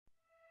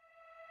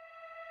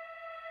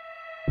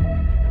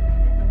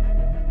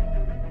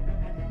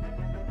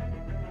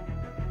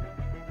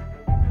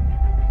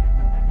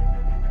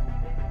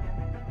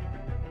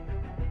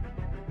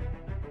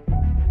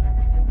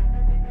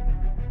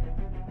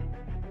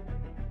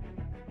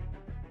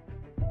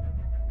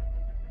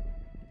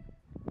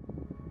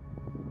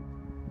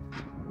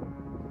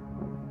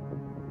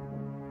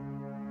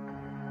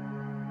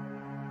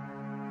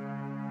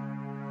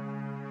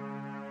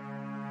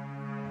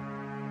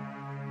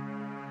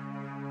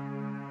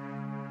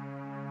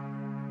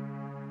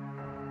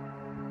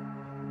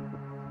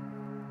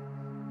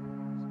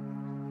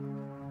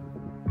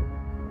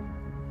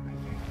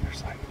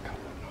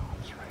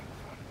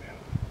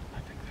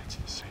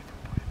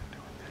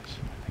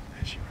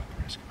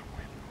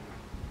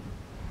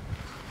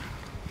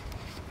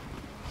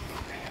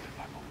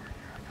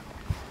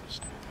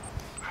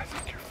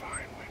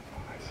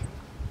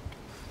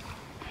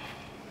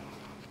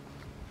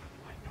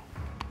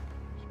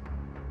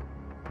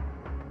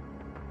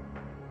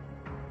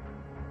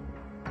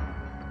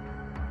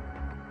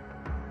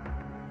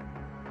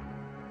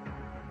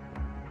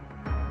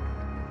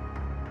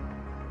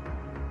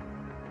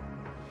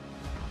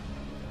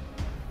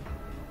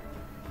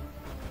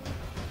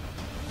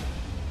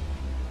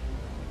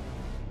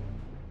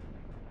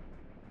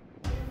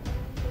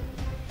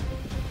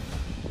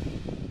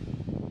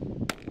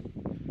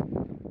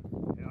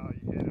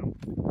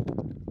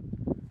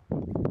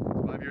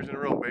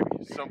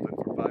something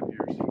for 5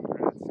 years.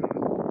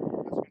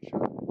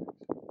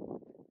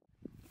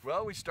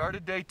 Well, we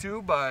started day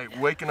 2 by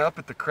waking up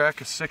at the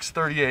crack of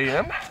 6:30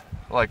 a.m.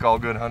 like all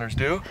good hunters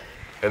do.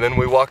 And then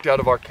we walked out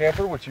of our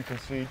camper, which you can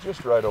see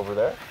just right over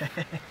there.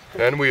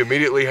 And we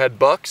immediately had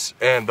bucks,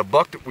 and the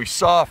buck that we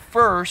saw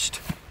first,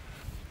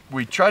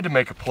 we tried to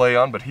make a play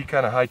on, but he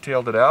kind of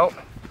hightailed it out.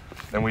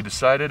 And we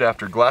decided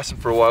after glassing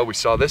for a while, we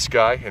saw this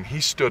guy, and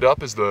he stood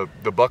up as the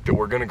buck that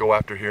we're gonna go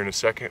after here in a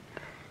second.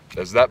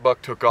 As that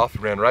buck took off,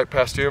 we ran right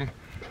past him,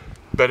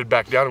 bedded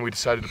back down, and we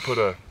decided to put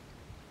a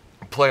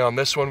play on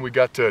this one. We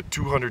got to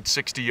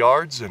 260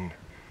 yards, and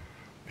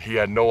he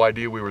had no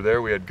idea we were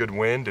there. We had good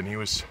wind, and he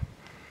was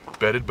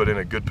bedded, but in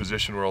a good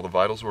position where all the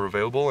vitals were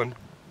available, and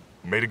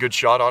made a good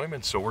shot on him.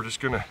 And so we're just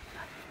gonna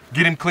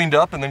get him cleaned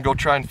up and then go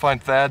try and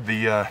find Thad,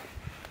 the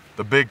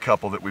big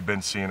couple that we've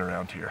been seeing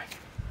around here.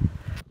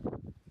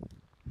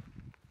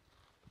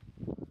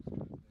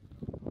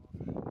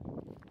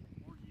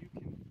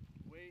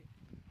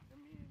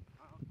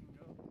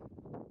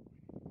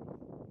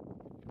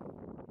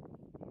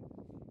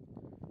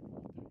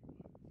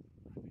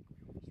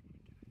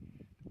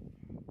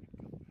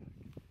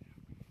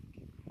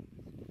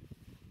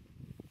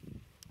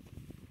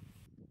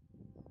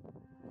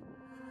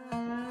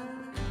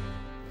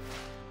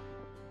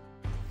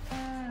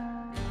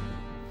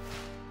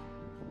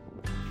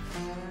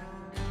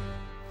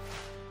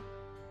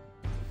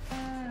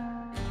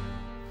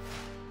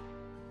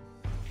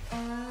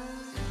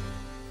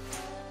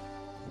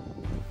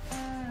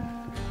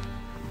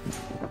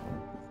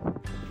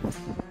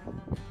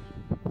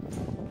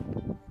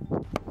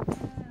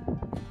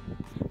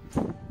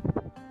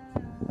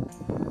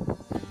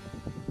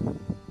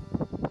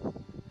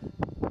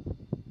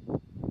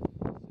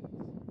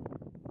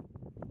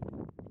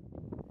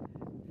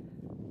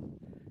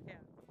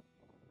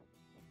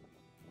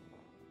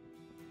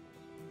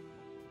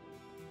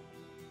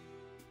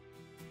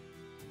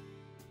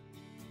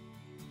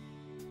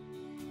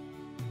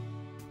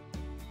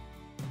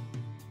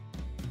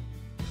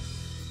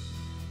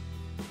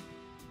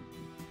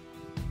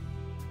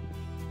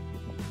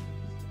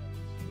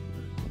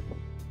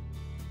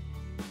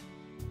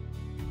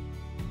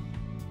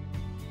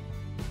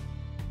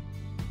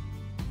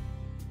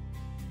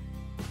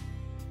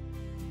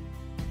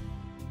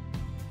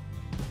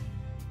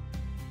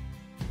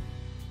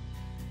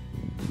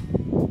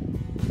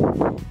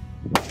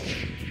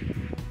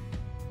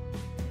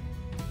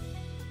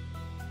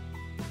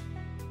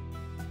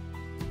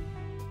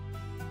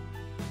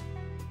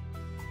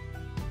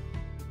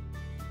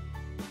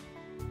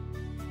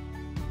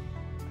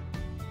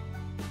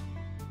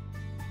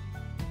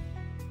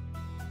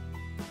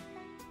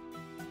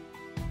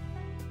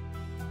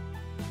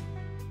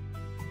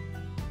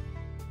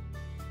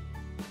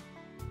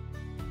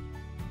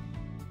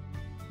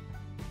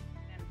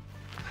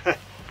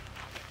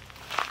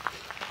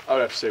 I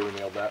would have to say we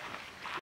nailed that.